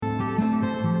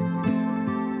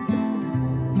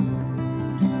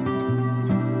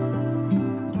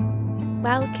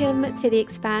welcome to the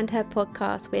Expand Her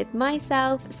podcast with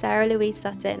myself, Sarah Louise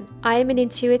Sutton. I am an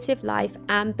intuitive life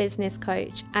and business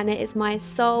coach, and it is my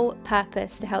sole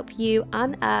purpose to help you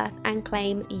unearth and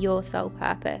claim your soul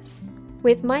purpose.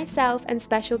 With myself and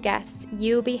special guests,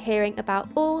 you'll be hearing about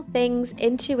all things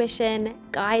intuition,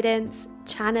 guidance,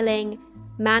 channeling,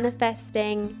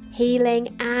 manifesting,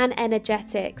 healing, and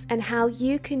energetics, and how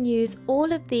you can use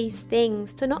all of these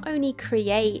things to not only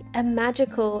create a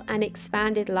magical and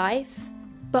expanded life,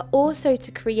 but also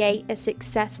to create a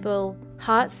successful,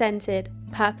 heart-centered,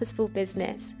 purposeful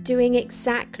business, doing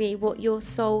exactly what your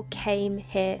soul came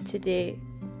here to do.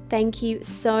 Thank you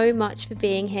so much for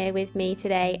being here with me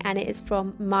today, and it is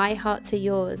from my heart to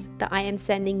yours that I am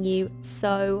sending you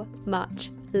so much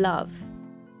love.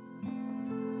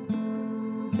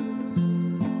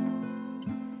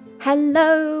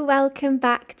 Hello, welcome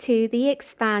back to the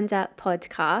Expander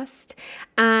podcast.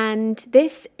 And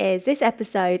this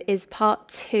episode is part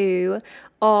 2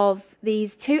 of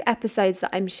these 2 episodes that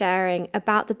I'm sharing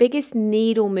about the biggest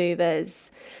needle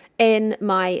movers in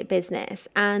my business.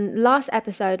 And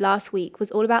last week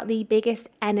was all about the biggest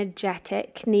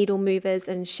energetic needle movers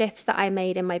and shifts that I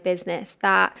made in my business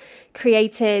that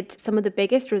created some of the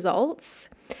biggest results.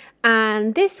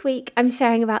 And this week I'm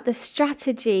sharing about the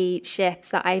strategy shifts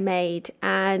that I made.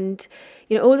 And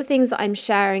all the things that I'm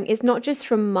sharing is not just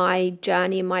from my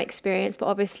journey and my experience, but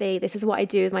obviously this is what I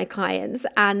do with my clients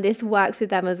and this works with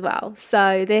them as well.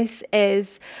 So this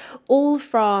is all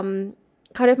from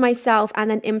kind of myself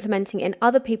and then implementing in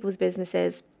other people's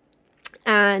businesses,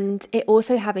 and it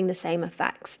also having the same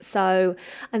effects. So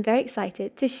I'm very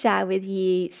excited to share with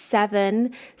you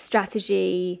 7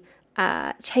 strategy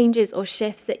changes or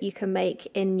shifts that you can make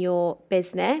in your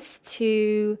business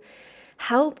to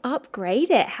help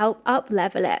upgrade it, help up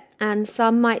level it. And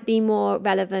some might be more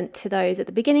relevant to those at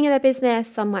the beginning of their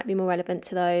business. Some might be more relevant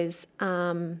to those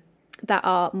that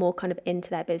are more kind of into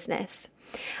their business.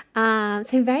 So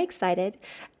I'm very excited.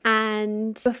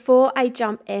 And before I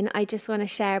jump in, I just want to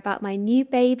share about my new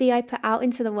baby I put out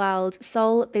into the world,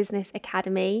 Soul Business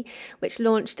Academy, which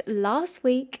launched last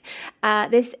week.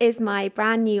 This is my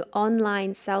brand new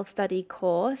online self-study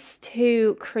course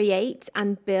to create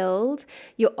and build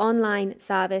your online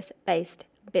service-based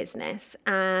business.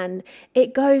 And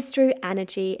it goes through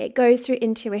energy, it goes through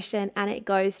intuition, and it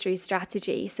goes through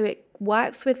strategy. So it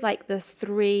works with like the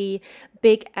 3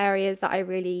 big areas that I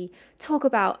really talk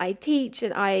about, I teach,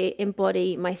 and I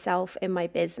embody myself in my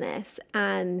business.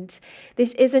 And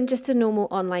this isn't just a normal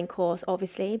online course,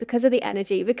 obviously, because of the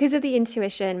energy, because of the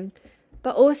intuition,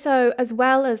 but also as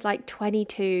well as like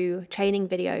 22 training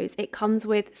videos, it comes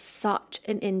with such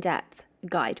an in-depth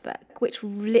guidebook, which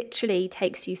literally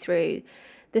takes you through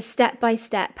the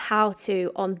step-by-step how-to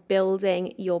on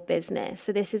building your business.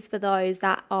 So this is for those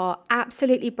that are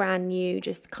absolutely brand new,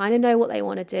 just kind of know what they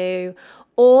want to do,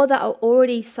 or that are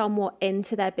already somewhat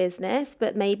into their business,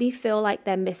 but maybe feel like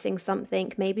they're missing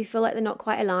something, maybe feel like they're not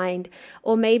quite aligned,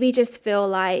 or maybe just feel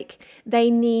like they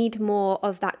need more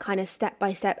of that kind of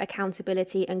step-by-step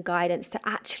accountability and guidance to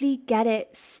actually get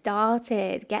it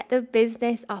started, get the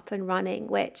business up and running,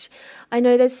 which I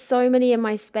know there's so many in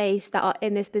my space that are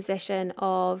in this position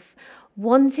of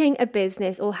wanting a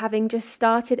business or having just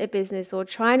started a business or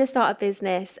trying to start a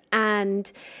business,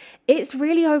 and it's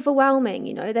really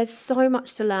overwhelming. There's so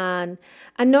much to learn,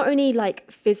 and not only like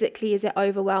physically is it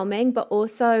overwhelming, but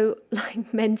also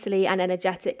like mentally and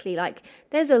energetically, like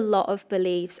there's a lot of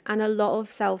beliefs and a lot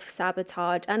of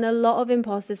self-sabotage and a lot of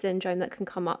imposter syndrome that can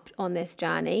come up on this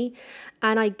journey.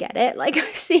 And I get it, like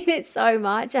I've seen it so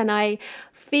much and I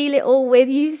feel it all with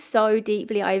you so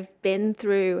deeply. I've been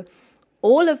through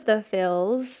all of the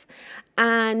feels,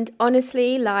 and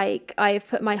honestly, like I've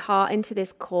put my heart into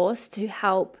this course to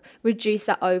help reduce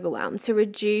that overwhelm, to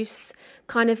reduce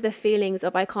kind of the feelings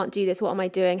of I can't do this, what am I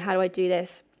doing, how do I do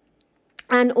this?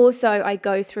 And also I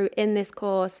go through in this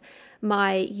course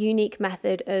my unique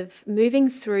method of moving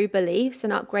through beliefs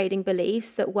and upgrading beliefs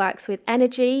that works with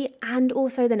energy and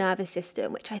also the nervous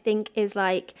system, which I think is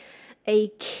like a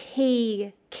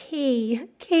key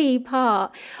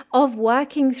part of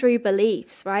working through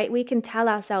beliefs, right? We can tell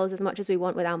ourselves as much as we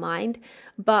want with our mind,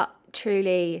 but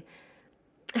truly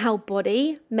our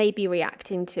body may be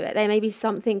reacting to it. There may be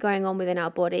something going on within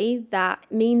our body that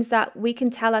means that we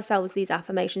can tell ourselves these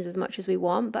affirmations as much as we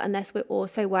want, but unless we're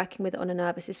also working with it on a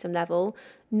nervous system level,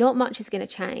 not much is going to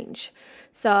change.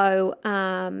 So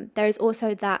there is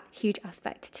also that huge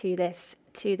aspect to this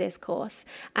to this course.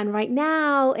 And right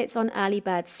now it's on early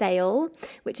bird sale,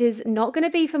 which is not going to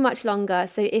be for much longer.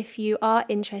 So if you are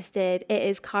interested, it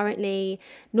is currently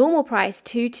normal price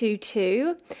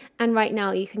 222, and right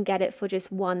now you can get it for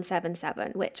just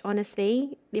 177, which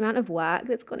honestly, the amount of work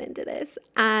that's gone into this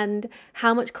and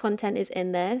how much content is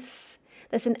in this,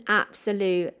 that's an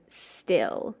absolute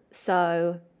steal.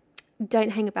 So don't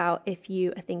hang about if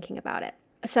you are thinking about it.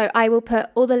 So I will put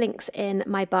all the links in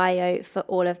my bio for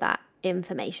all of that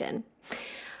information.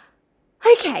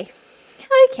 Okay,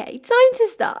 time to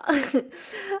start.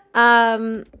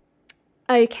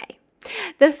 Okay,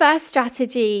 the first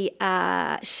strategy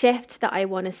shift that I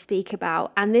want to speak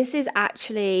about, and this is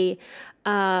actually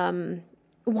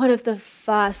one of the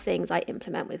first things I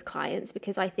implement with clients,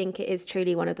 because I think it is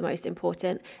truly one of the most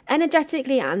important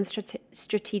energetically and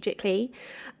strategically,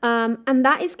 and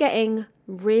that is getting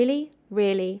really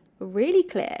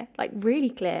clear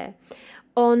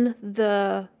on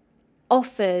the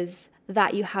offers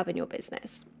that you have in your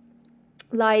business.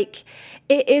 Like,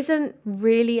 it isn't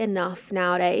really enough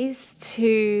nowadays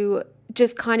to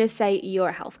just kind of say you're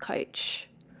a health coach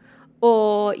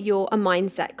or you're a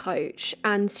mindset coach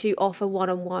and to offer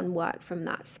one-on-one work from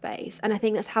that space. And I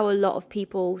think that's how a lot of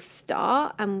people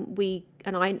start, and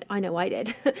I know I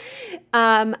did.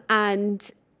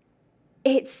 And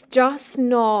it's just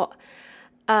not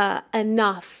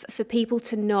enough for people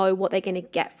to know what they're going to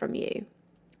get from you.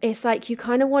 It's like you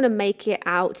kind of want to make it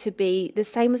out to be the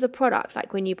same as a product.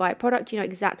 Like when you buy a product, you know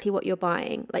exactly what you're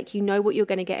buying. Like you know what you're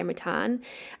going to get in return.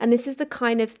 And this is the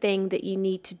kind of thing that you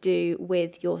need to do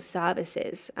with your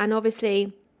services. And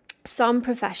obviously, some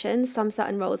professions, some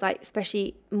certain roles, like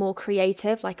especially more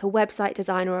creative, like a website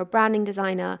designer or a branding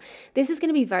designer, this is going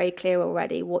to be very clear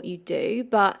already what you do,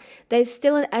 but there's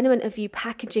still an element of you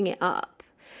packaging it up.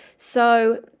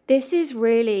 So this is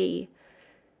really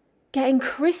getting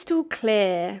crystal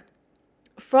clear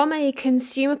from a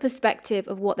consumer perspective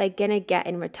of what they're going to get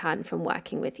in return from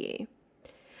working with you.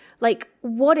 Like,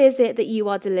 what is it that you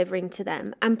are delivering to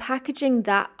them, and packaging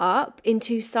that up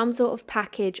into some sort of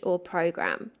package or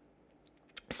program.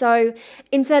 So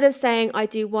instead of saying I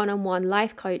do one-on-one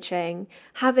life coaching,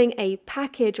 having a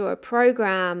package or a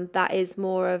program that is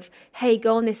more of, hey,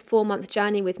 go on this 4-month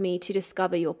journey with me to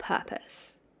discover your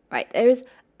purpose, right? There is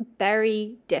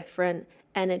very different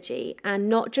energy, and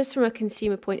not just from a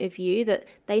consumer point of view that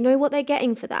they know what they're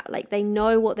getting for that, like they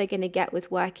know what they're going to get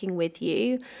with working with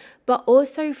you, but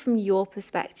also from your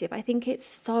perspective. I think it's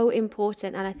so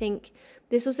important, and I think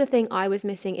this was the thing I was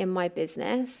missing in my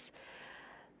business,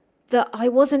 that I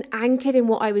wasn't anchored in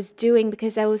what I was doing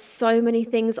because there was so many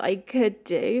things I could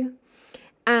do.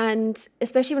 And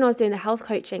especially when I was doing the health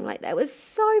coaching, like there was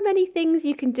so many things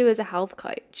you can do as a health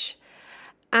coach.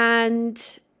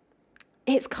 And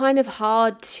it's kind of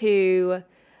hard to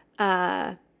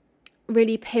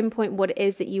really pinpoint what it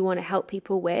is that you want to help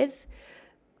people with.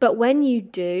 But when you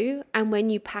do, and when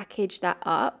you package that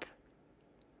up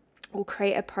or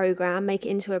create a program, make it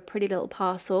into a pretty little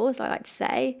parcel, as I like to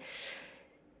say,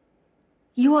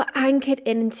 you are anchored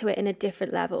into it in a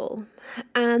different level.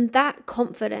 And that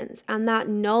confidence and that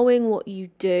knowing what you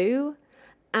do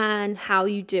and how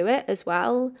you do it as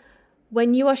well,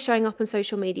 when you are showing up on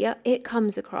social media, it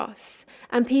comes across,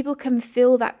 and people can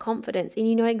feel that confidence, and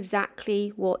you know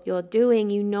exactly what you're doing,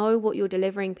 you know what you're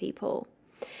delivering people.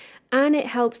 And it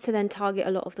helps to then target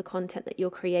a lot of the content that you're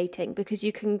creating, because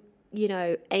you can, you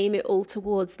know, aim it all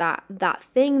towards that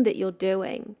thing that you're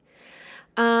doing.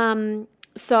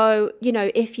 So, you know,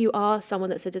 if you are someone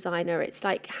that's a designer, it's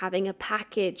like having a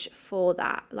package for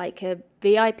that, like a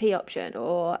VIP option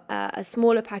or a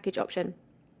smaller package option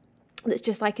that's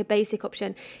just like a basic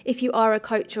option. If you are a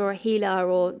coach or a healer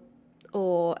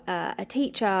or a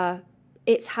teacher,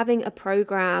 it's having a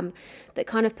program that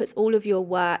kind of puts all of your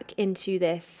work into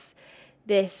this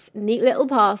neat little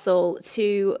parcel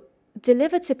to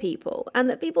deliver to people, and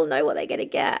that people know what they're going to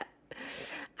get.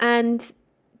 And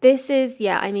this is,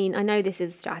 I mean, I know this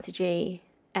is the strategy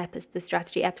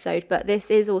episode, but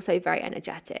this is also very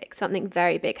energetic. Something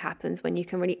very big happens when you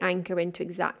can really anchor into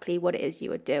exactly what it is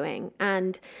you are doing.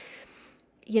 And,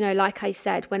 you know, like I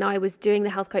said, when I was doing the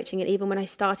health coaching, and even when I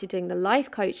started doing the life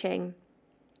coaching,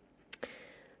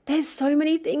 there's so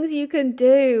many things you can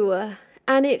do.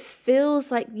 And it feels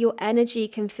like your energy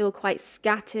can feel quite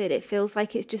scattered. It feels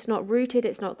like it's just not rooted,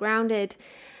 it's not grounded.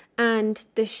 And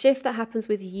the shift that happens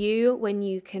with you when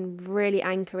you can really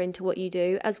anchor into what you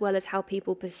do, as well as how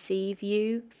people perceive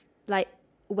you, like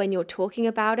when you're talking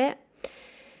about it,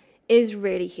 is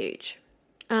really huge.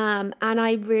 And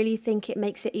I really think it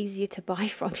makes it easier to buy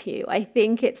from you. I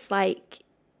think it's like,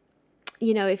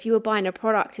 if you were buying a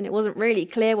product and it wasn't really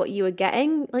clear what you were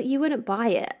getting, like you wouldn't buy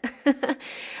it.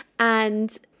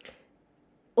 And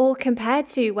or compared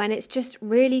to when it's just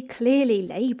really clearly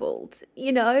labeled,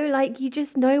 like you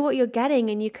just know what you're getting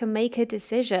and you can make a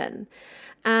decision.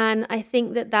 And I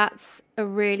think that that's a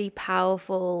really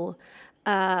powerful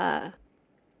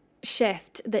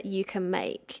shift that you can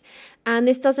make. And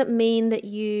this doesn't mean that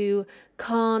you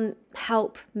can't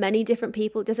help many different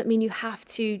people. It doesn't mean you have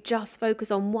to just focus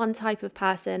on one type of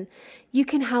person. You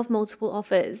can have multiple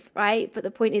offers, right? But the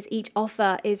point is each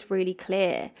offer is really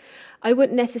clear. I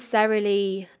wouldn't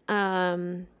necessarily I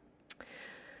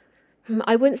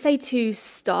wouldn't say to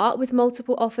start with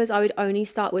multiple offers. I would only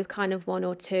start with kind of one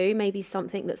or two, maybe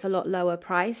something that's a lot lower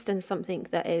priced and something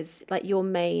that is like your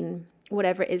main,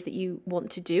 whatever it is that you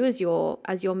want to do as your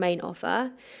main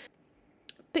offer.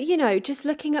 But just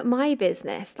looking at my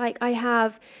business, like I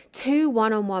have 2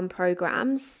 one-on-one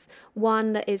programs,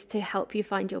 one that is to help you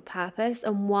find your purpose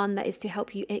and one that is to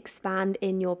help you expand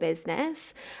in your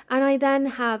business. And I then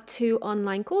have 2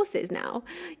 online courses now,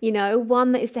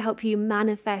 one that is to help you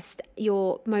manifest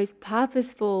your most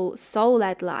purposeful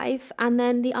soul-led life, and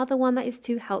then the other one that is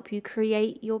to help you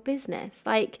create your business.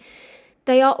 Like,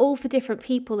 they are all for different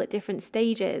people at different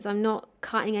stages. I'm not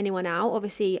cutting anyone out.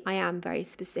 Obviously, I am very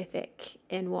specific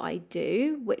in what I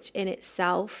do, which in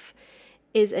itself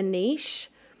is a niche.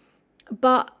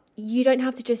 But you don't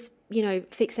have to just,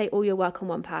 fixate all your work on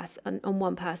one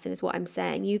person is what I'm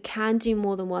saying. You can do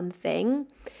more than one thing.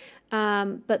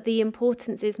 But the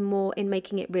importance is more in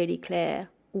making it really clear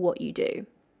what you do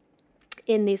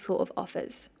in these sort of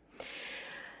offers.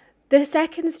 The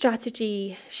second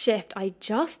strategy shift I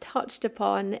just touched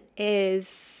upon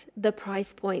is the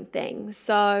price point thing.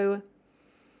 So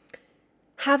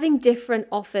having different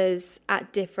offers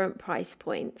at different price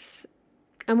points.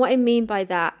 And what I mean by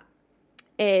that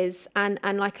is, and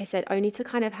like I said, only to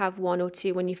kind of have 1 or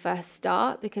 2 when you first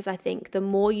start, because I think the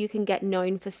more you can get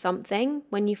known for something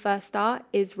when you first start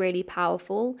is really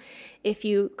powerful. If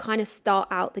you kind of start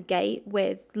out the gate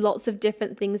with lots of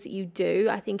different things that you do,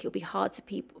 I think it'll be hard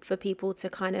for people to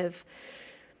kind of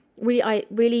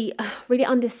really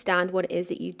understand what it is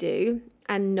that you do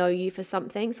and know you for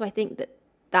something. So I think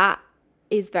that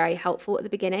is very helpful at the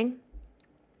beginning.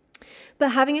 But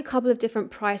having a couple of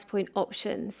different price point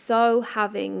options, so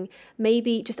having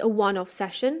maybe just a one-off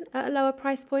session at a lower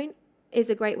price point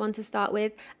is a great one to start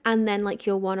with, and then like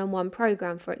your one-on-one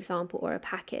program, for example, or a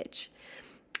package.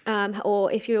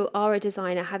 Or if you are a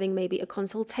designer, having maybe a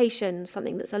consultation,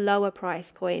 something that's a lower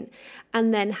price point,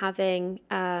 and then having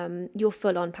your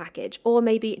full-on package, or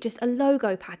maybe just a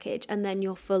logo package and then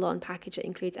your full-on package that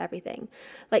includes everything.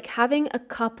 Like having a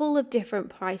couple of different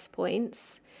price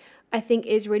points, I think,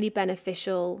 is really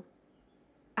beneficial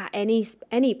at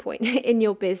any point in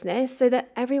your business, so that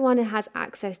everyone has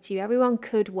access to you. Everyone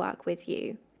could work with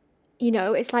you.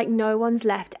 It's like no one's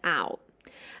left out.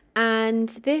 And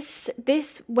this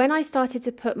when I started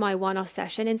to put my one-off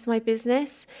session into my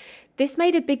business, this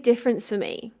made a big difference for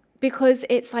me, because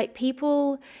it's like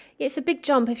it's a big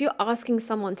jump if you're asking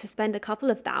someone to spend a couple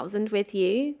of thousand with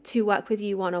you to work with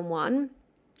you one-on-one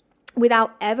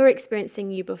without ever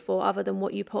experiencing you before other than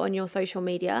what you put on your social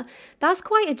media. That's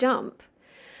quite a jump.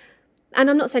 And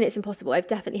I'm not saying it's impossible. I've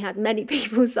definitely had many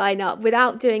people sign up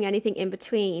without doing anything in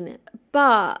between.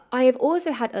 But I have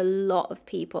also had a lot of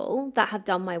people that have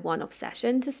done my one-off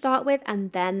session to start with,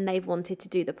 and then they've wanted to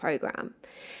do the program.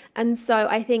 And so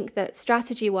I think that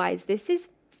strategy-wise, this is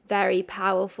very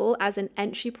powerful as an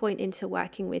entry point into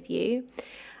working with you,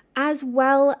 as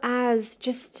well as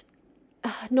just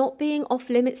not being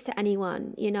off limits to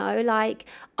anyone. Like,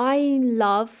 I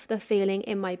love the feeling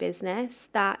in my business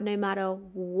that no matter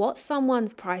what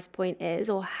someone's price point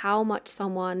is or how much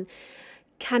someone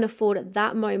can afford at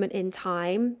that moment in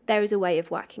time, there is a way of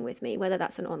working with me, whether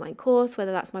that's an online course,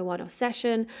 whether that's my one-off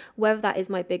session, whether that is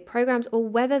my big programs, or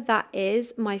whether that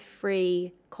is my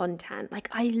free content. Like,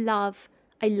 I love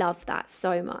that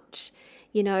so much.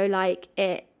 Like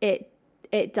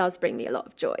it does bring me a lot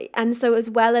of joy. And so, as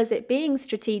well as it being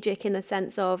strategic in the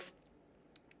sense of,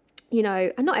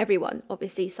 and not everyone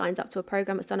obviously signs up to a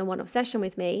program that's done a one-off session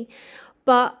with me,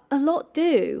 but a lot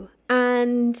do.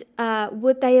 And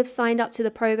would they have signed up to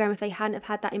the program if they hadn't have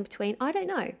had that in between? I don't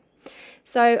know.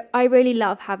 So I really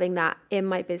love having that in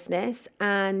my business.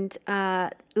 And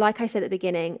like I said at the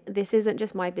beginning, this isn't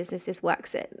just my business, this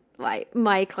works in like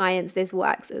my clients, this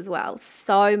works as well.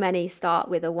 So many start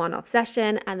with a one-off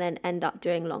session and then end up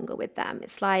doing longer with them.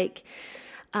 It's like,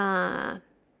 like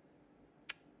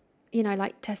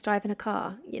test driving a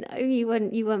car. You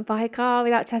wouldn't buy a car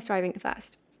without test driving it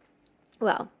first.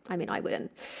 Well, I mean, I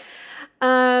wouldn't.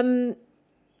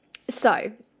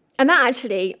 So, and that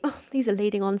actually, these are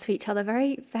leading on to each other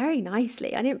very, very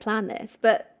nicely. I didn't plan this,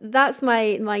 but that's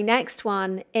my next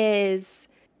one is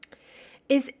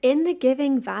in the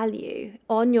giving value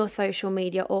on your social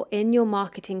media or in your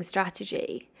marketing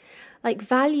strategy. Like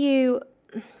value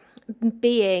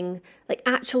being like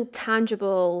actual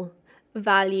tangible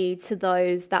value to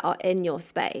those that are in your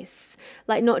space.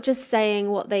 Like not just saying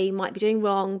what they might be doing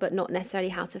wrong, but not necessarily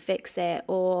how to fix it,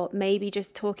 or maybe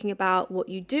just talking about what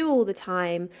you do all the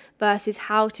time versus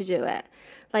how to do it.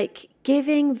 Like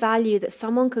giving value that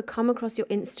someone could come across your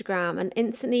Instagram and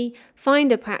instantly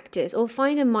find a practice or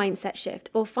find a mindset shift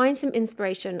or find some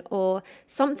inspiration or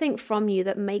something from you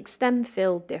that makes them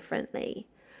feel differently.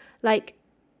 Like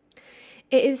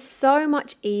it is so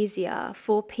much easier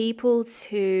for people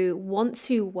to want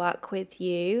to work with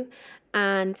you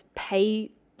and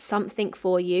pay something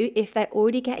for you if they're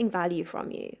already getting value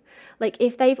from you. Like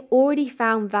if they've already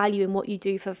found value in what you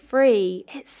do for free,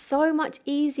 it's so much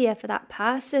easier for that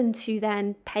person to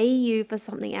then pay you for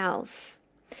something else.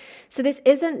 So this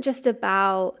isn't just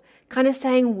about kind of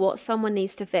saying what someone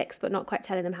needs to fix, but not quite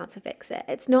telling them how to fix it.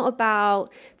 It's not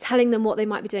about telling them what they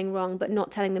might be doing wrong, but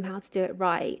not telling them how to do it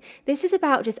right. This is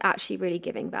about just actually really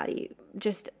giving value,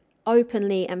 just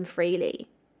openly and freely.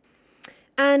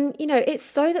 And, it's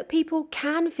so that people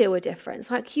can feel a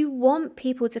difference. Like you want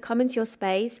people to come into your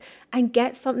space and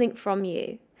get something from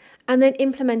you and then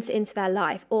implement it into their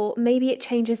life, or maybe it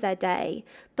changes their day.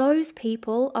 Those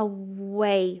people are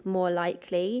way more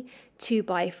likely to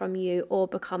buy from you or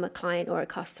become a client or a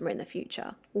customer in the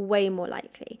future. Way more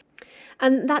likely.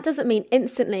 And that doesn't mean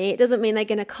instantly, it doesn't mean they're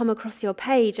going to come across your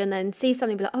page and then see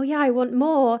something and be like, oh yeah, I want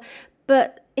more.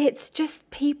 But it's just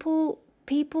people,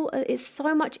 it's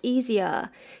so much easier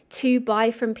to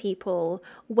buy from people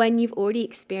when you've already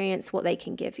experienced what they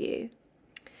can give you.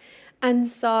 And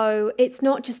so it's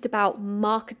not just about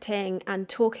marketing and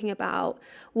talking about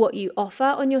what you offer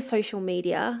on your social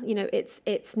media.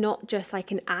 It's not just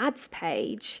like an ads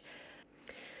page,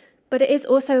 but it is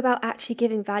also about actually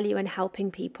giving value and helping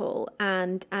people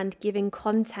and giving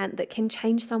content that can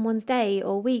change someone's day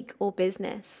or week or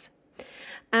business.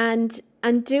 And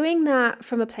doing that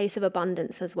from a place of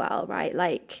abundance as well, right?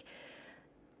 Like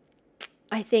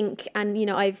I think, and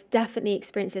I've definitely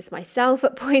experienced this myself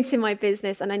at points in my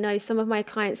business. And I know some of my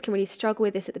clients can really struggle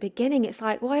with this at the beginning. It's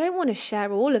like, well, I don't want to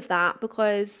share all of that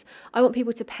because I want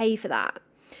people to pay for that.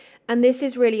 And this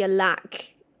is really a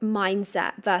lack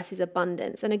mindset versus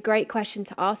abundance. And a great question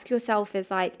to ask yourself is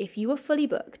like, if you were fully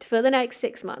booked for the next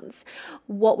 6 months,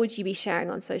 what would you be sharing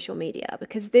on social media?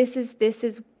 Because this is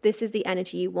the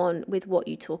energy you want with what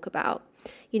you talk about.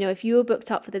 If you were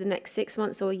booked up for the next 6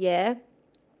 months or a year,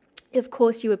 of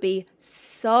course you would be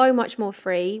so much more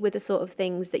free with the sort of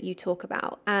things that you talk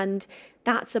about, and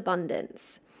that's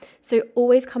abundance. So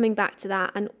always coming back to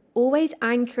that and always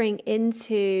anchoring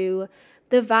into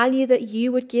the value that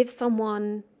you would give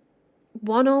someone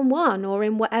one-on-one or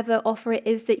in whatever offer it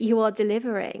is that you are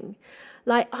delivering.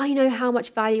 Like, I know how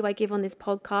much value I give on this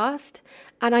podcast,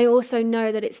 and I also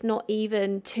know that it's not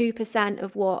even 2%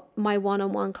 of what my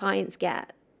one-on-one clients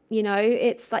get.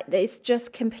 It's like, it's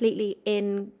just completely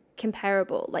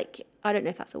incomparable. Like, I don't know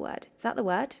if that's a word. Is that the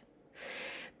word?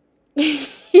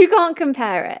 You can't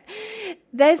compare it.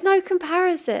 There's no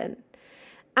comparison.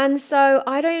 And so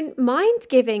I don't mind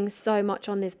giving so much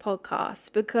on this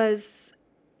podcast because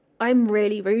I'm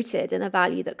really rooted in the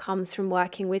value that comes from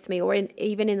working with me, or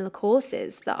even in the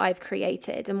courses that I've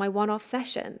created and my one-off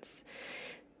sessions.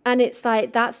 And it's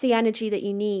like, that's the energy that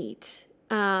you need.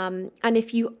 And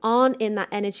if you aren't in that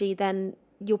energy, then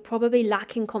you're probably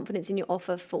lacking confidence in your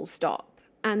offer, full stop.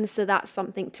 And so that's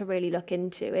something to really look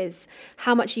into, is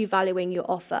how much are you valuing your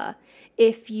offer?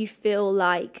 If you feel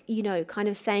like, kind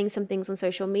of saying some things on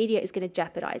social media is going to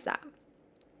jeopardize that.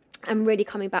 And really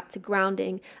coming back to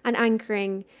grounding and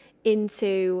anchoring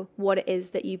into what it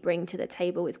is that you bring to the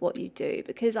table with what you do.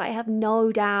 Because I have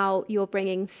no doubt you're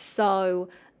bringing so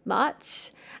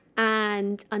much.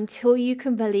 And until you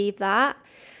can believe that,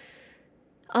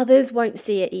 others won't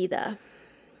see it either.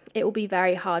 It will be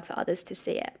very hard for others to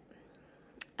see it.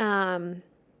 That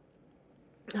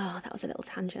was a little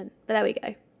tangent, but there we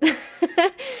go.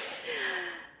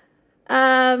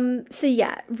 So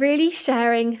yeah, really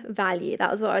sharing value. That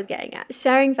was what I was getting at.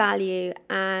 Sharing value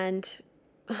and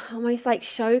almost like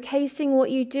showcasing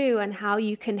what you do and how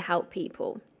you can help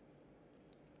people.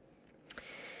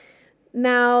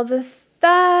 Now, the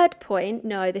third point,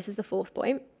 no, this is the fourth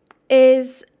point,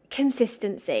 is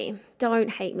consistency. Don't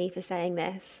hate me for saying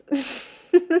this.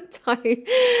 Don't.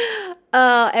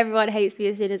 Everyone hates me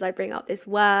as soon as I bring up this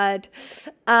word.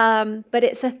 But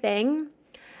it's a thing.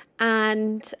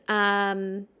 And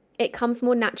It comes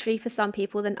more naturally for some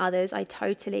people than others. I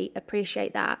totally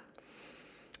appreciate that.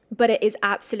 But it is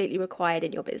absolutely required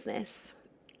in your business.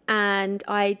 And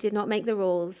I did not make the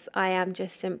rules. I am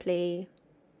just simply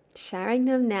sharing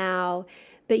them now.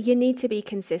 But you need to be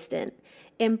consistent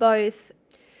in both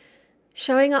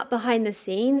showing up behind the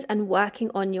scenes and working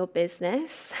on your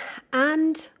business,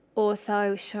 and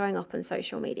also showing up on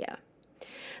social media.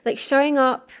 Like showing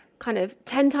up kind of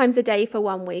 10 times a day for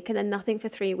 1 week and then nothing for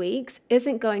 3 weeks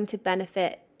isn't going to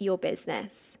benefit your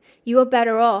business. You are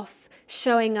better off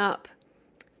showing up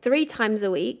 3 times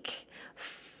a week,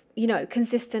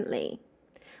 consistently.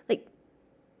 Like,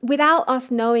 without us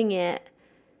knowing it,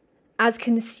 as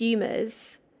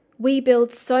consumers, we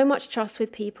build so much trust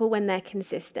with people when they're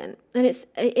consistent, and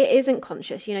it isn't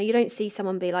conscious. You don't see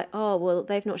someone be like, oh, well,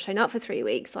 they've not shown up for 3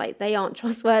 weeks, like they aren't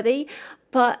trustworthy.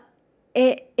 But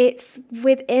it's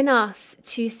within us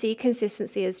to see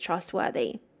consistency as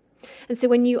trustworthy. And so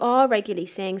when you are regularly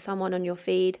seeing someone on your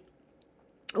feed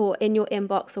or in your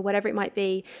inbox or whatever it might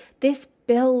be, this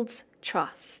builds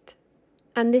trust.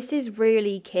 And this is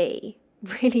really key,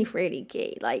 really, really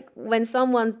key. Like, when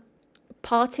someone's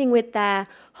parting with their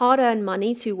hard-earned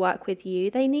money to work with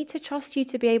you, they need to trust you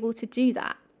to be able to do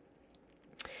that.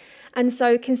 And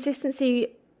so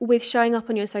consistency with showing up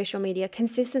on your social media,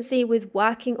 consistency with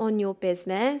working on your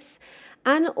business,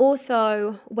 and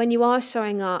also when you are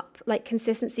showing up, like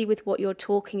consistency with what you're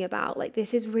talking about. Like,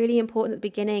 this is really important at the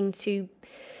beginning to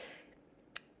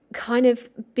kind of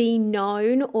be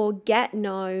known or get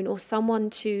known, or someone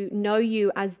to know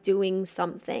you as doing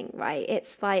something, right?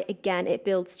 It's like, again, it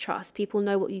builds trust. People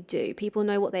know what you do. People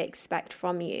know what they expect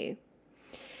from you.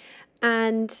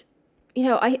 And,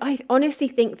 I honestly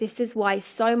think this is why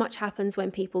so much happens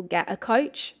when people get a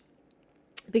coach,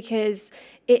 because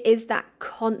it is that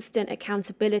constant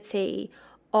accountability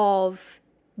of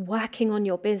working on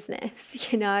your business,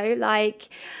 like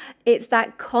it's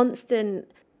that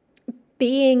constant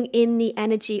being in the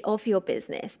energy of your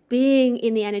business, being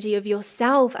in the energy of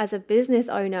yourself as a business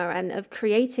owner and of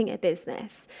creating a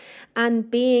business, and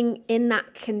being in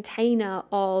that container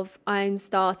of I'm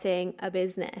starting a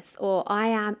business, or I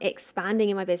am expanding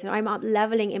in my business, I'm up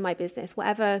leveling in my business,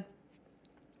 whatever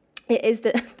it is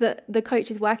that the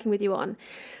coach is working with you on.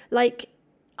 Like,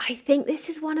 I think this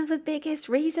is one of the biggest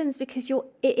reasons, because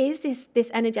it is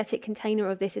this energetic container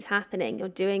of this is happening, you're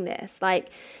doing this. Like,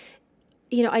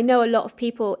 I know a lot of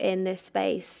people in this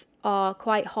space are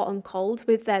quite hot and cold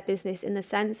with their business, in the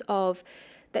sense of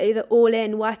they're either all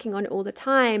in, working on it all the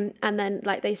time, and then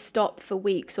like they stop for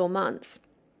weeks or months.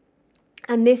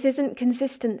 And this isn't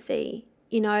consistency,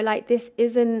 like this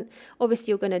isn't,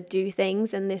 obviously you're going to do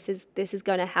things and this is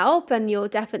going to help, and you're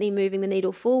definitely moving the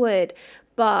needle forward,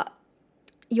 but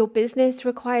your business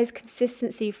requires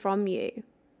consistency from you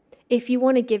if you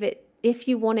want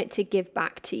it to give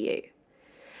back to you.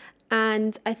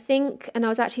 And I think, and I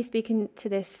was actually speaking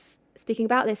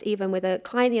about this even with a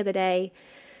client the other day,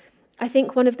 I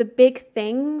think one of the big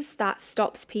things that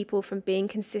stops people from being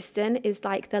consistent is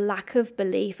like the lack of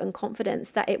belief and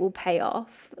confidence that it will pay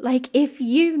off. Like, if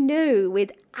you knew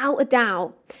without a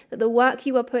doubt that the work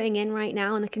you are putting in right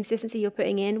now and the consistency you're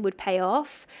putting in would pay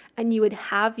off, and you would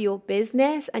have your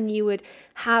business and you would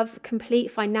have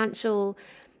complete financial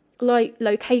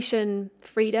location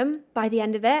freedom by the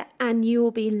end of it, and you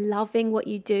will be loving what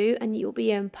you do, and you will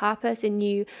be in purpose, and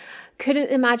you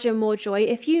couldn't imagine more joy.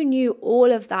 If you knew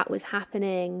all of that was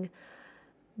happening,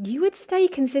 you would stay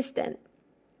consistent.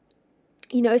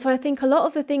 So I think a lot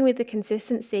of the thing with the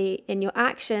consistency in your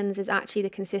actions is actually the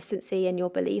consistency in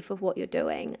your belief of what you're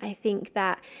doing. I think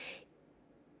that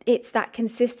it's that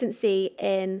consistency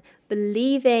in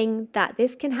believing that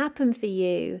this can happen for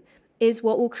you is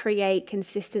what will create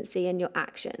consistency in your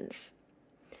actions.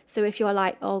 So if you're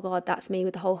like, oh God, that's me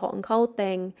with the whole hot and cold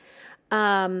thing,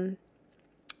 work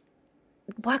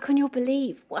on your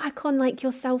belief, work on like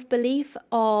your self-belief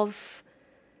of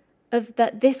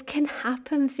that this can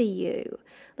happen for you.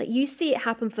 Like, you see it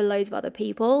happen for loads of other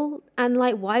people, and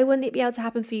like, why wouldn't it be able to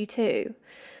happen for you too?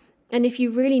 And if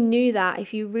you really knew that,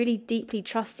 if you really deeply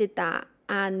trusted that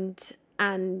and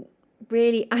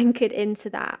really anchored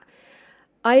into that,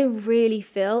 I really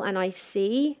feel and I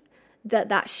see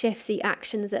that shifts the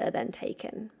actions that are then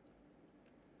taken.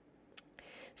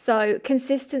 So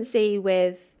consistency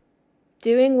with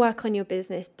doing work on your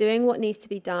business, doing what needs to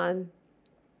be done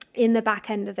in the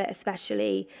back end of it,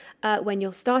 especially when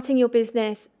you're starting your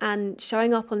business, and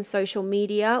showing up on social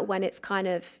media when it's kind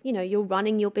of, you're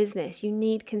running your business. You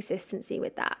need consistency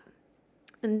with that.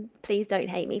 And please don't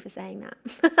hate me for saying that.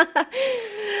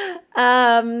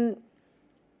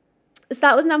 So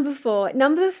that was number 4.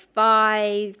 Number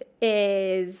 5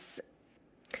 is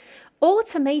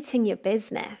automating your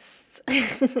business.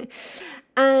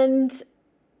 And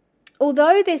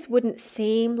although this wouldn't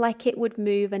seem like it would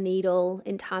move a needle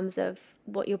in terms of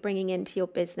what you're bringing into your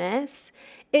business,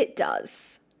 it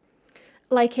does.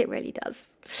 Like, it really does.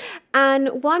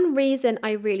 And one reason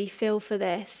I really feel for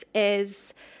this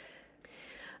is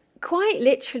quite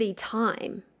literally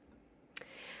time.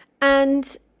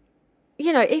 And,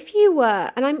 you know, if you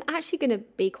were, and I'm actually going to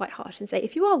be quite harsh and say,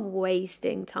 if you are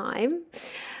wasting time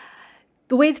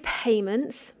with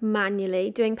payments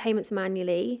manually, doing payments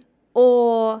manually,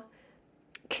 or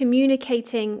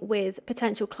communicating with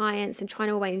potential clients and trying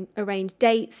to arrange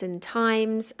dates and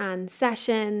times and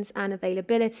sessions and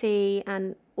availability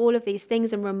and all of these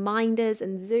things and reminders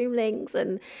and Zoom links.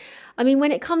 And I mean,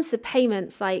 when it comes to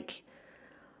payments, like,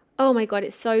 oh my God,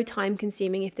 it's so time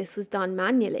consuming if this was done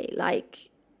manually. Like,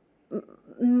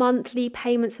 monthly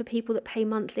payments for people that pay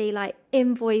monthly, like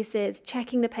invoices,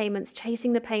 checking the payments,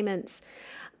 chasing the payments,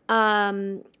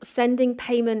 sending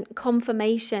payment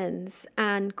confirmations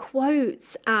and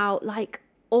quotes out. Like,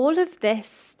 all of this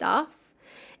stuff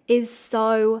is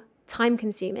so time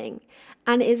consuming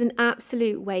and is an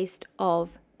absolute waste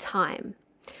of time.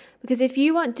 Because if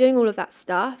you weren't doing all of that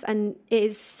stuff, and it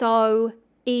is so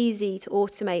easy to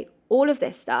automate all of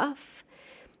this stuff,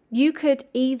 you could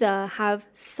either have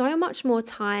so much more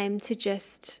time to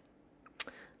just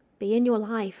be in your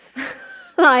life,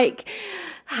 like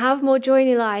have more joy in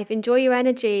your life, enjoy your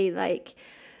energy, like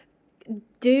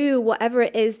do whatever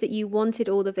it is that you wanted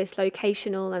all of this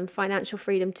locational and financial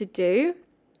freedom to do.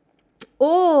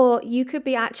 Or you could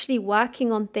be actually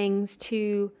working on things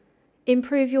to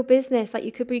improve your business. Like,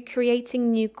 you could be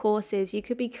creating new courses, you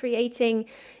could be creating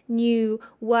new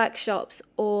workshops,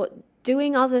 or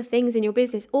doing other things in your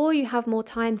business, or you have more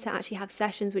time to actually have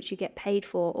sessions which you get paid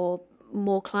for, or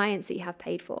more clients that you have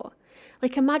paid for.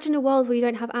 Like, imagine a world where you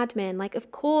don't have admin. Like,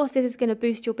 of course this is going to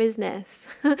boost your business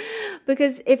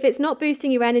because if it's not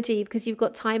boosting your energy because you've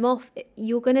got time off,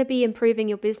 you're going to be improving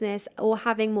your business or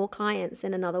having more clients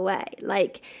in another way.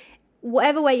 Like,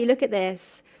 whatever way you look at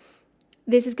this,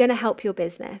 this is going to help your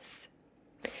business.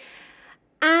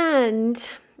 And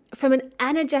from an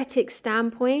energetic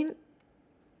standpoint,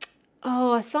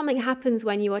 something happens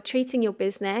when you are treating your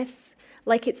business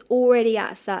like it's already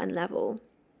at a certain level.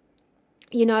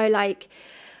 You know, like,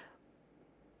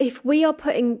 if we are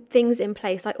putting things in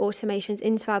place like automations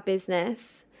into our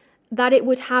business that it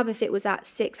would have if it was at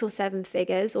 6 or 7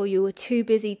 figures, or you were too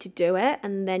busy to do it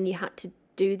and then you had to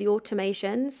do the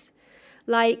automations,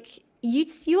 like,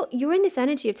 you're in this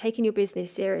energy of taking your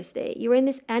business seriously. You're in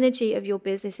this energy of your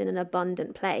business in an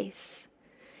abundant place,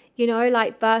 you know,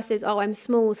 like, versus, oh, I'm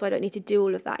small, so I don't need to do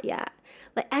all of that yet.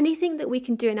 Like, anything that we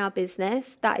can do in our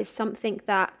business that is something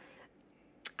that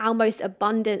our most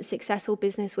abundant, successful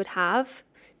business would have,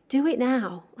 do it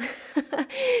now.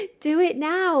 Do it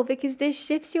now, because this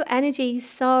shifts your energy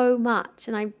so much.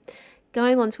 And I'm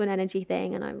going on to an energy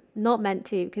thing, and I'm not meant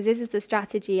to, because this is the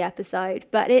strategy episode,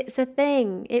 but it's a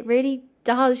thing. It really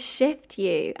does shift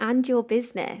you and your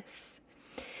business.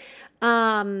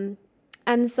 And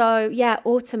so, yeah,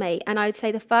 automate. And I would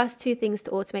say the first 2 things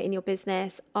to automate in your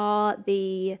business are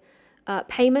the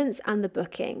payments and the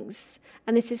bookings.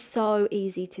 And this is so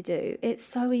easy to do. It's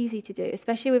so easy to do,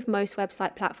 especially with most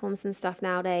website platforms and stuff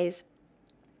nowadays.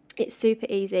 It's super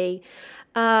easy.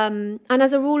 And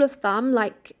as a rule of thumb,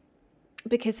 like,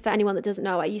 because for anyone that doesn't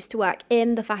know, I used to work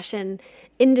in the fashion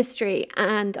industry,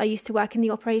 and I used to work in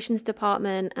the operations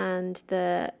department and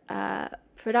the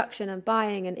production and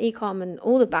buying and e-com and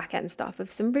all the back end stuff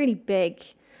of some really big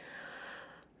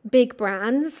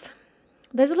brands.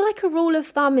 There's like a rule of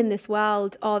thumb in this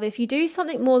world of, if you do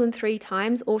something more than 3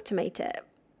 times, automate it.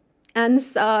 And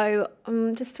so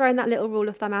I'm just throwing that little rule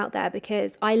of thumb out there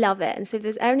because I love it. And so if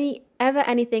there's ever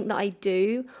anything that I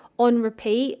do on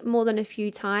repeat more than a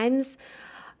few times,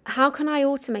 how can I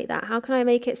automate that? How can I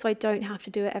make it so I don't have to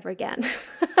do it ever again?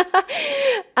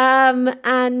 I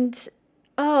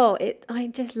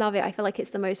just love it. I feel like it's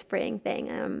the most freeing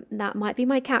thing. That might be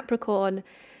my Capricorn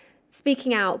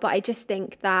speaking out, but I just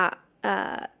think that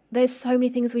there's so many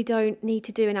things we don't need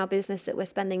to do in our business that we're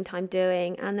spending time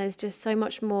doing, and there's just so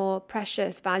much more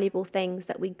precious, valuable things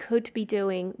that we could be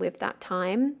doing with that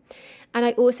time. And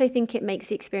I also think it makes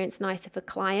the experience nicer for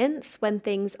clients when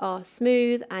things are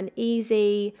smooth and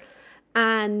easy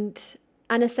and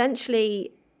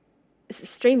essentially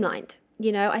streamlined.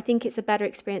 You know, I think it's a better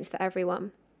experience for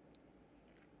everyone.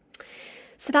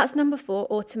 So that's number 4,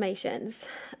 automations.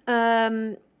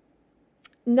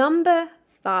 Number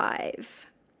 5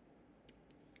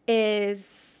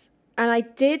 is, and I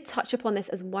did touch upon this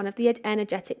as one of the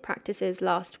energetic practices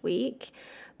last week,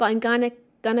 but I'm going to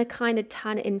gonna kind of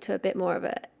turn it into a bit more of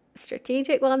a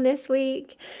strategic one this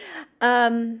week.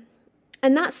 And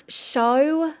that's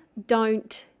show,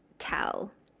 don't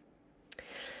tell.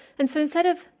 And so instead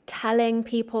of telling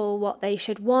people what they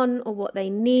should want or what they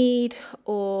need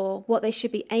or what they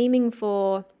should be aiming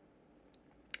for,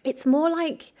 it's more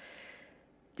like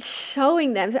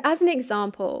showing them. So as an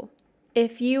example,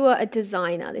 if you are a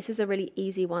designer, this is a really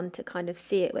easy one to kind of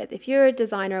see it with. If you're a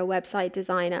designer, a website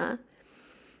designer,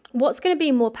 what's going to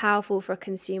be more powerful for a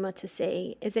consumer to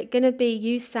see? Is it going to be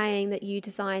you saying that you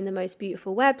design the most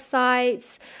beautiful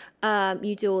websites,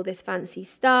 you do all this fancy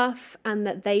stuff, and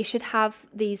that they should have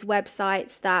these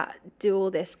websites that do all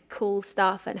this cool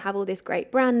stuff and have all this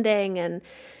great branding and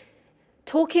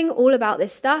talking all about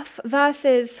this stuff,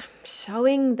 versus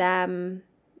showing them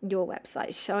your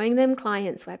website, showing them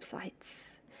clients' websites?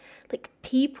 Like,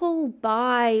 people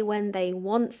buy when they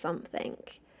want something,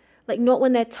 like not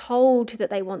when they're told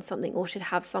that they want something or should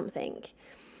have something.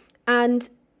 And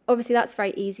obviously that's a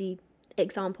very easy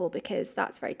example because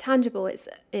that's very tangible.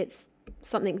 It's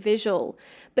something visual.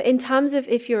 But in terms of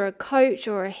if you're a coach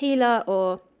or a healer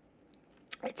or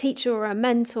a teacher or a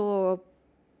mentor or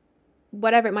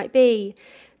whatever it might be,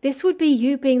 this would be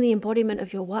you being the embodiment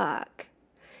of your work.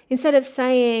 Instead of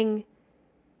saying,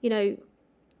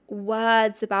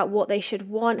 words about what they should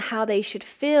want, how they should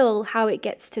feel, how it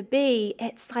gets to be,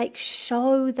 it's like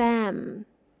show them.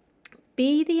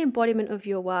 Be the embodiment of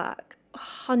your work,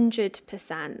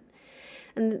 100%.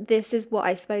 And this is what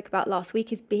I spoke about last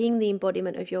week, is being the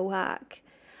embodiment of your work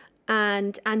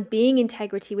and being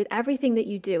integrity with everything that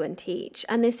you do and teach.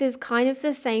 And this is kind of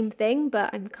the same thing, but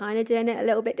I'm kind of doing it a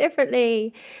little bit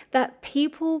differently, that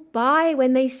people buy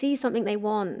when they see something they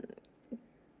want,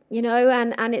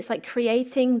 and it's like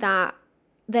creating that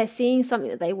they're seeing something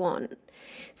that they want.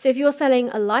 So if you're selling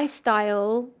a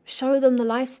lifestyle, show them the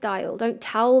lifestyle. Don't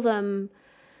tell them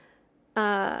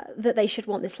that they should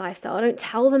want this lifestyle. Don't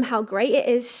tell them how great it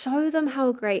is. Show them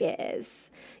how great it is.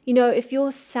 If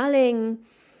you're selling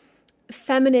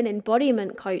feminine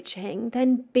embodiment coaching,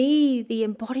 then be the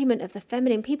embodiment of the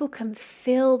feminine. People can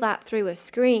feel that through a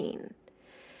screen.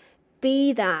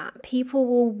 Be that. People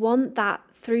will want that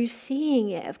through seeing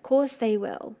it. Of course they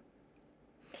will.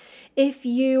 If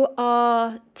you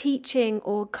are teaching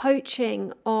or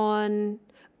coaching on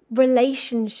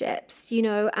relationships,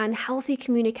 and healthy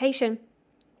communication,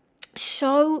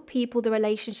 show people the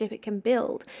relationship it can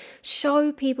build.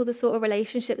 Show people the sort of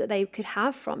relationship that they could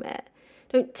have from it.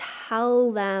 Don't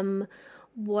tell them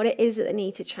what it is that they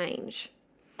need to change.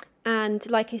 And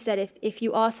like I said, if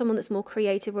you are someone that's more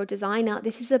creative or designer,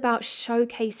 this is about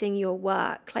showcasing your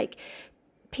work. Like,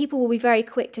 people will be very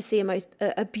quick to see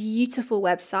a beautiful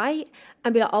website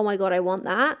and be like, oh my God, I want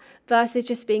that, versus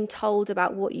just being told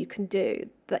about what you can do.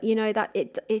 That,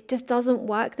 that it just doesn't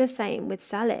work the same with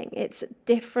selling. It's a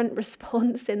different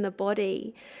response in the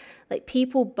body. Like,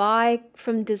 people buy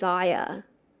from desire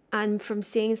and from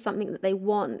seeing something that they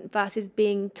want versus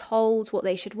being told what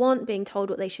they should want, being told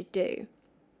what they should do.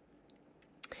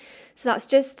 So that's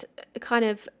just kind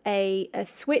of a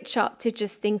switch up to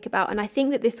just think about. And I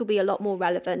think that this will be a lot more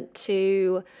relevant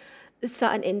to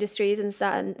certain industries and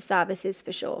certain services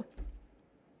for sure.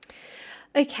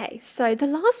 Okay, so the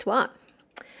last one.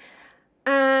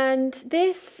 And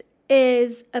this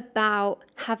is about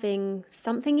having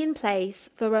something in place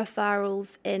for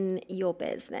referrals in your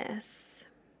business.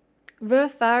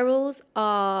 Referrals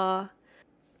are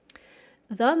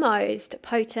the most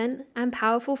potent and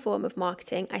powerful form of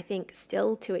marketing, I think,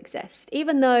 still to exist.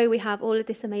 Even though we have all of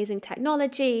this amazing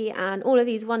technology and all of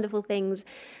these wonderful things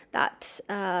that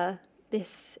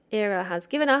this era has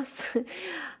given us,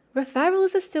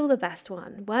 referrals are still the best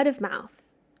one, word of mouth.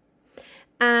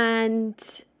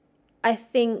 And I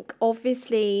think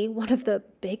obviously one of the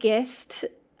biggest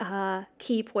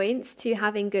key points to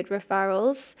having good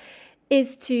referrals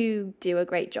is to do a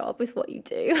great job with what you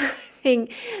do. I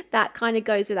think that kind of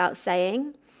goes without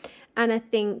saying. And I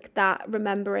think that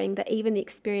remembering that even the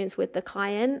experience with the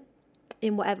client,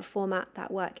 in whatever format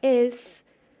that work is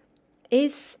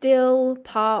still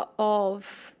part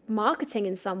of marketing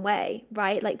in some way,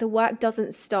 right? Like, the work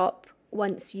doesn't stop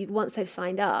once they've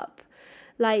signed up.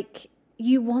 Like,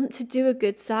 you want to do a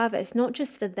good service, not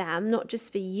just for them, not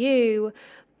just for you,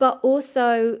 but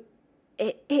also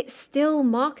it's still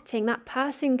marketing. That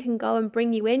person can go and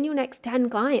bring you in your next 10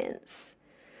 clients.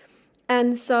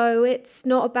 And so it's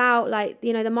not about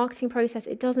the marketing process.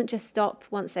 It doesn't just stop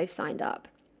once they've signed up.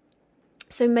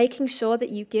 So making sure that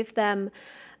you give them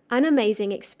an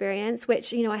amazing experience,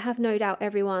 which, I have no doubt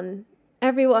everyone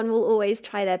will always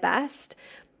try their best.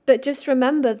 But just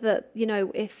remember that,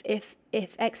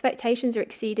 if expectations are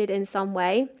exceeded in some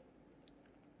way,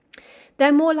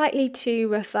 they're more likely to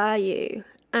refer you.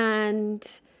 And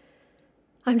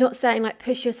I'm not saying like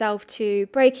push yourself to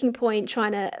breaking point,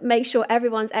 trying to make sure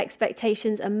everyone's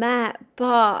expectations are met,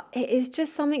 but it is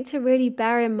just something to really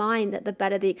bear in mind that the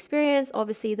better the experience,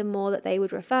 obviously, the more that they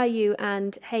would refer you,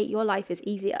 and hey, your life is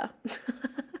easier.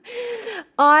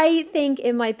 I think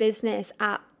in my business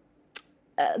at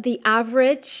the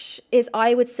average is,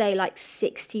 I would say, like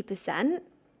 60%,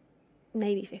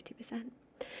 maybe 50%.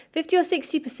 50 or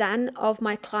 60% of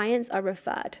my clients are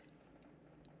referred.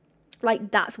 Like,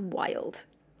 that's wild.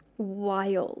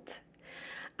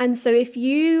 And so if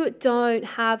you don't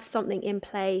have something in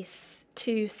place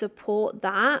to support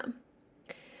that,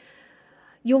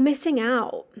 you're missing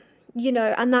out,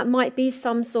 and that might be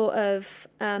some sort of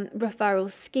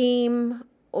referral scheme,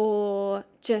 or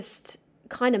just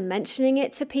kind of mentioning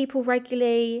it to people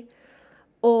regularly,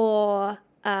 or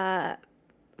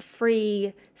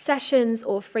free sessions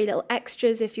or free little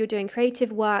extras if you're doing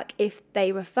creative work, if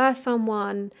they refer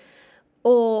someone,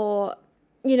 or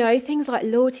things like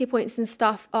loyalty points and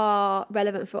stuff are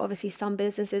relevant for obviously some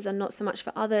businesses and not so much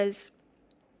for others.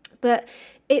 But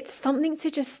it's something to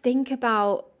just think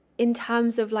about in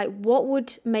terms of like, what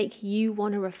would make you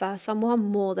want to refer someone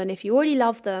more than if you already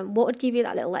love them? What would give you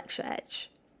that little extra edge?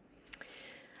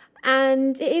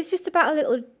 And it is just about a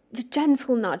little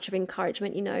gentle nudge of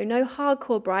encouragement, no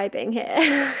hardcore bribing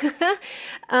here.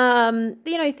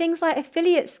 Things like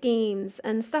affiliate schemes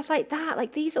and stuff like that,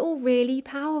 like these are all really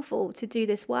powerful to do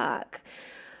this work.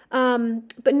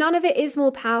 But none of it is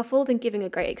more powerful than giving a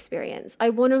great experience. I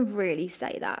want to really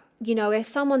say that, if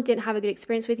someone didn't have a good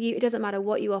experience with you, it doesn't matter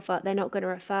what you offer, they're not going to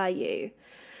refer you.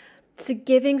 So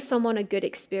giving someone a good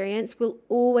experience will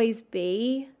always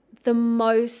be the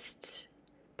most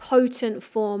potent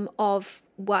form of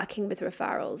working with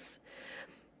referrals.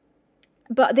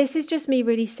 But this is just me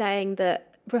really saying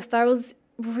that referrals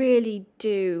really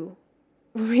do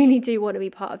want to be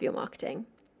part of your marketing,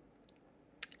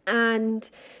 and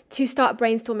to start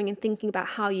brainstorming and thinking about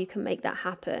how you can make that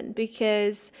happen.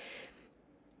 Because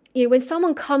when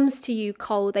someone comes to you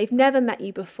cold, they've never met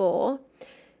you before,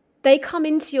 they come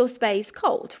into your space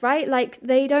cold, right? Like,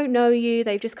 they don't know you,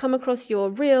 they've just come across your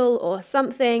reel or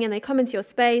something, and they come into your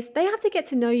space. They have to get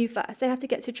to know you first. They have to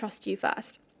get to trust you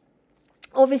first.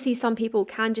 Obviously, some people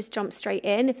can just jump straight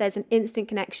in. If there's an instant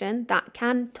connection, that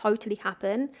can totally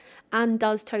happen and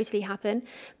does totally happen.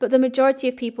 But the majority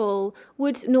of people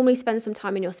would normally spend some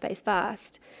time in your space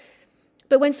first.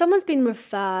 But when someone's been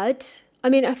referred,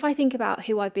 if I think about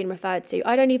who I've been referred to,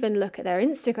 I don't even look at their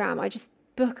Instagram. I just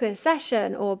book a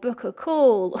session or book a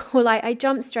call, or like I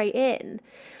jump straight in,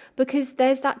 because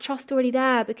there's that trust already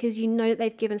there, because that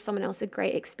they've given someone else a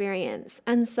great experience.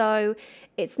 And so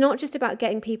it's not just about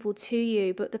getting people to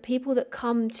you, but the people that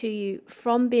come to you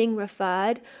from being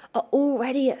referred are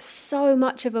already at so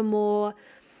much of a more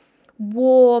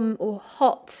warm or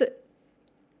hot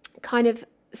kind of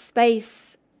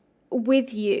space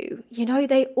with you.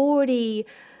 They already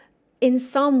in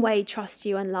some way trust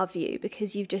you and love you,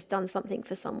 because you've just done something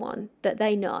for someone that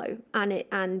they know,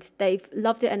 and they've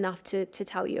loved it enough to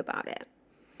tell you about it.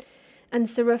 And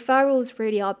so referrals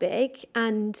really are big,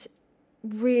 and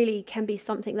really can be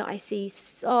something that I see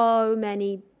so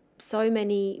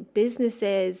many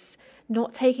businesses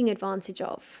not taking advantage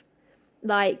of.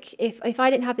 Like, if I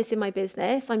didn't have this in my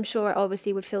business, I'm sure I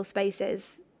obviously would fill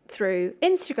spaces through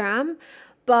Instagram,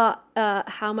 but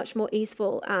how much more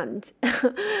easeful and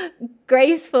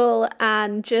graceful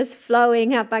and just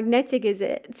flowing and magnetic is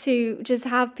it to just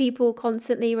have people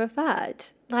constantly referred?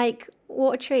 Like,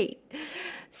 what a treat.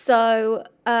 So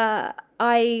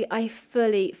I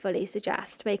fully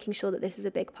suggest making sure that this is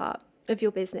a big part of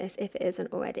your business if it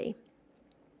isn't already.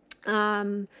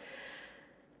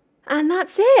 And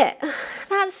that's it.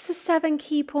 That's the 7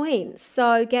 key points.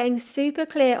 So getting super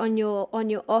clear on your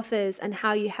offers and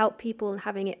how you help people, and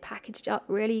having it packaged up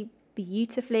really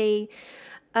beautifully.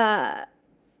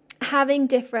 Having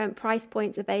different price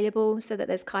points available so that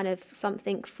there's kind of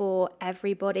something for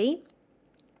everybody.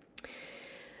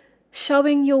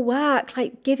 Showing your work,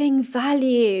 like giving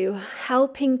value,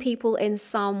 helping people in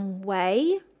some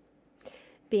way,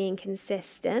 being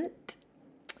consistent.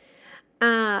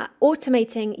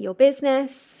 Automating your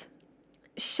business,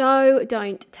 show,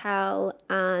 don't tell,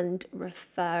 and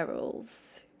referrals.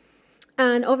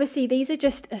 And obviously these are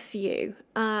just a few.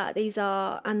 These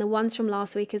are, and the ones from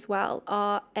last week as well,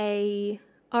 are a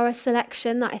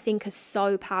selection that I think are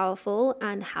so powerful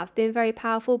and have been very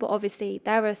powerful, but obviously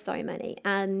there are so many.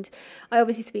 And I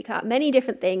obviously speak about many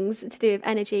different things to do with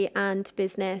energy and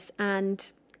business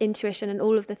and intuition and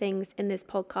all of the things in this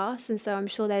podcast. And so I'm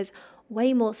sure there's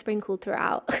way more sprinkled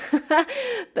throughout.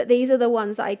 But these are the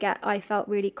ones that I felt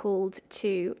really called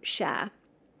to share.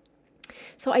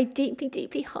 So I deeply,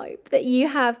 deeply hope that you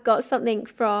have got something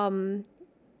from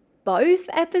both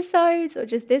episodes, or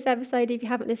just this episode if you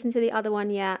haven't listened to the other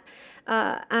one yet.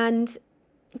 And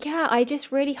yeah, I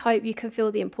just really hope you can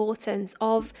feel the importance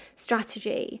of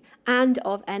strategy and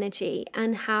of energy,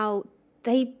 and how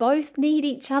they both need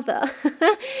each other.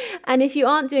 And if you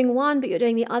aren't doing one but you're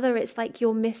doing the other, it's like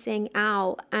you're missing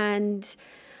out. And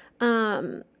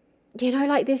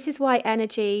like, this is why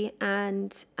energy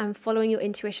and following your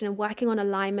intuition and working on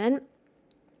alignment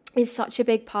is such a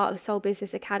big part of Soul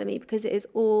Business Academy, because it is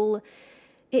all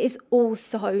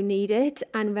so needed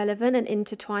and relevant and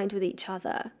intertwined with each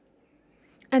other.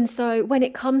 And so when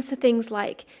it comes to things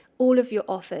like all of your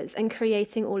offers and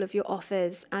creating all of your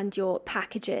offers and your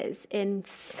packages in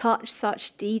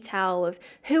such detail of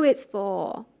who it's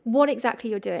for, what exactly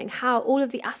you're doing, how all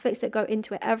of the aspects that go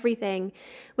into it, everything,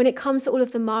 when it comes to all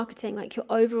of the marketing, like your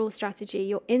overall strategy,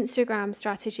 your Instagram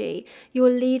strategy, your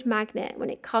lead magnet, when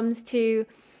it comes to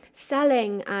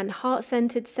selling and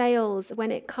heart-centered sales,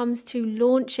 when it comes to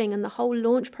launching and the whole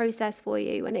launch process for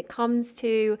you, when it comes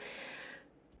to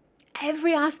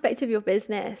every aspect of your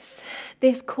business,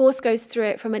 this course goes through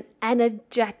it from an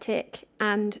energetic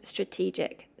and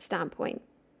strategic standpoint.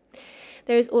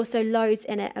 There is also loads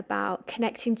in it about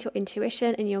connecting to your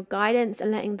intuition and your guidance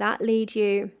and letting that lead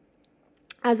you,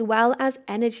 as well as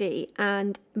energy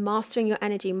and mastering your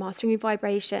energy, mastering your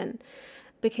vibration,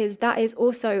 because that is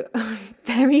also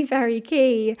very, very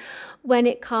key when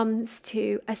it comes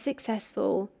to a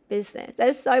successful business.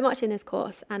 There's so much in this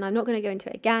course, and I'm not going to go into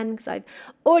it again because I've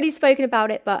already spoken about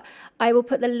it, but I will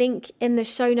put the link in the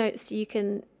show notes so you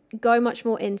can go much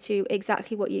more into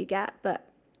exactly what you get. But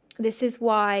this is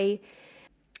why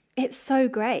it's so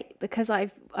great, because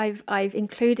I've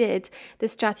included the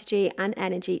strategy and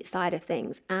energy side of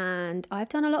things, and I've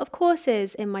done a lot of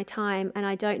courses in my time, and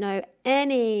I don't know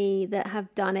any that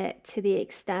have done it to the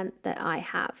extent that I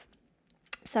have.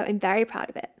 So I'm very proud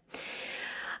of it.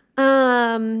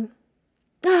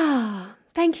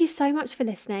 Thank you so much for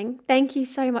listening. Thank you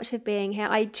so much for being here.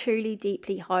 I truly,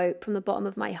 deeply hope from the bottom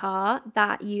of my heart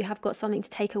that you have got something to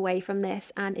take away from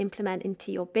this and implement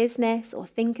into your business, or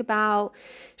think about,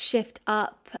 shift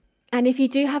up. And if you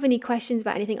do have any questions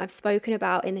about anything I've spoken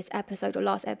about in this episode or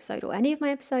last episode or any of my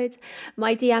episodes,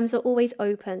 my DMs are always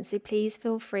open. So please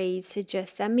feel free to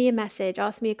just send me a message,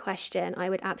 ask me a question. I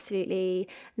would absolutely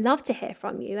love to hear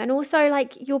from you. And also,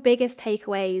 like, your biggest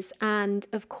takeaways. And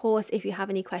of course, if you have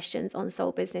any questions on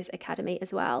Soul Business Academy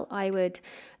as well, I would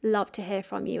love to hear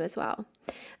from you as well.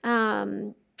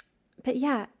 But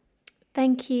yeah,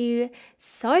 thank you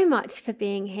so much for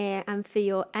being here and for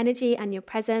your energy and your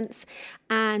presence.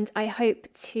 And I hope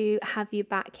to have you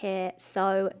back here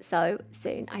so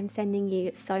soon. I'm sending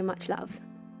you so much love.